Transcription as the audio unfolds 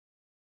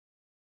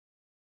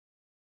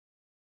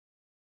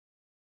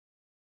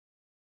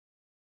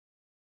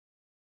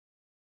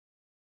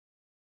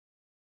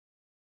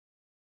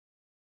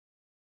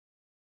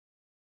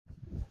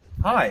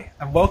Hi,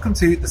 and welcome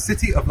to the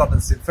City of London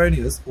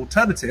Sinfonia's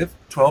alternative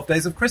 12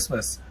 Days of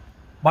Christmas.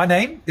 My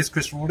name is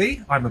Chris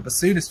Rawley, I'm a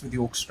bassoonist with the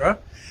orchestra,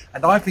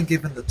 and I've been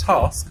given the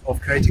task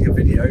of creating a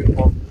video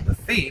on the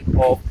theme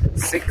of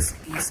 6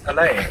 geese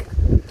a-laying.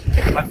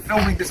 I'm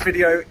filming this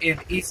video in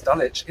East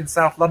Dulwich in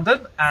South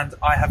London, and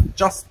I have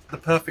just the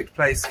perfect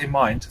place in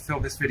mind to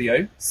film this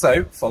video,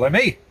 so follow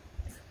me.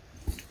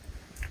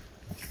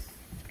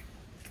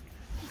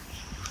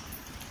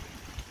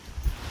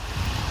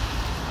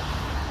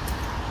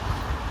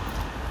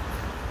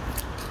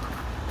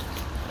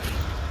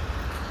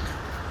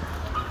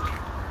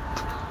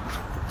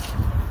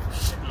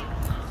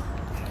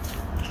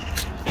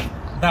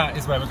 That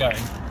is where we're going.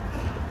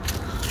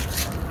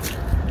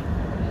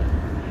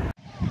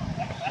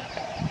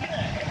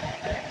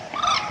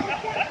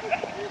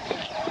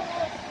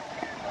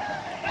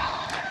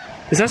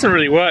 This hasn't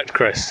really worked,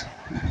 Chris.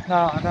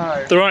 No, I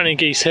know. There aren't any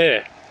geese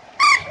here.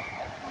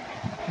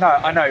 No,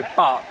 I know,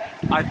 but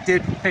I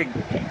did think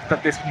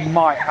that this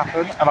might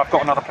happen, and I've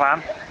got another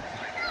plan.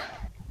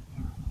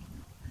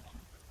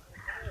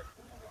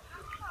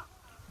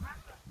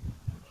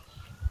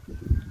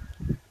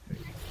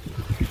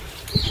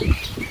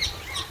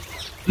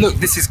 Look,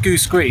 this is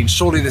Goose Green.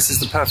 Surely this is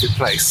the perfect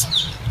place.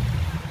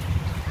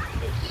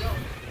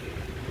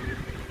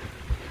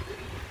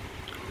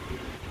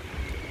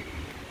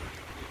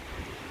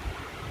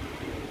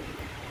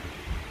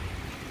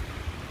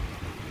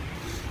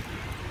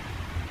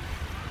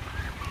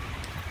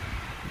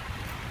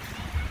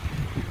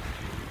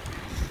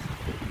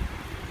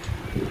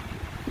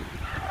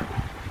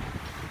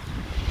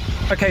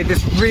 Okay,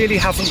 this really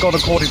hasn't gone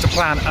according to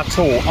plan at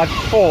all. I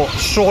thought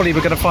surely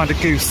we're going to find a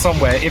goose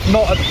somewhere, if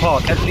not at the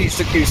park, at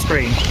least at Goose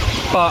Green.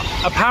 But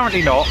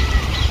apparently not,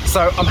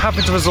 so I'm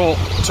having to resort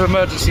to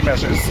emergency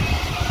measures.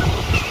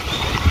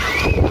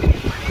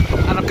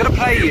 And I'm going to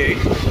play you,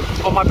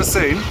 on my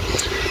bassoon,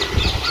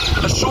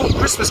 a short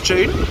Christmas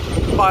tune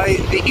by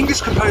the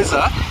English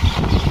composer,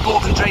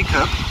 Gordon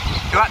Jacob,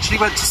 who actually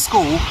went to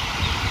school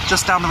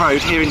just down the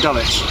road here in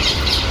Dulwich.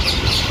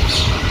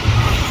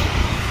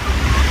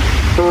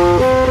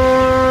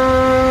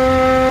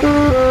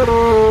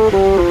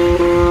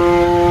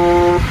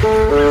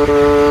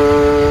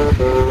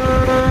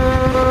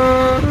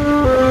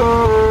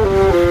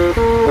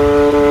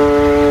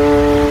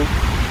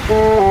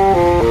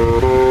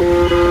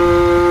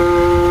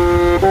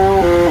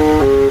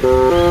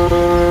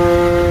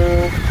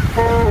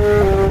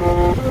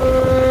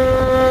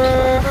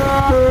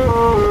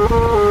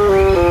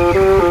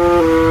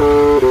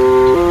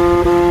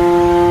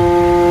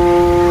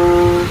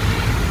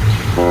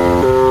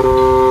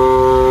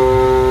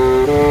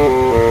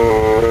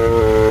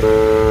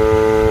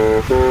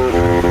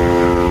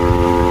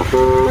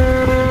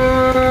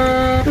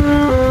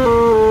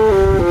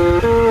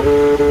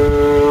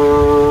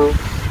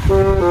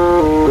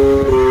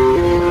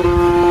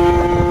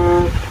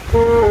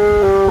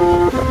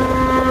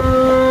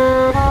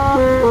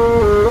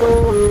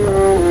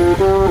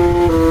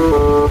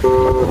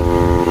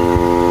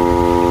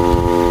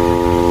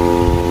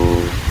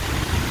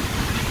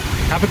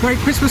 Have a great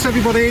Christmas,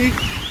 everybody!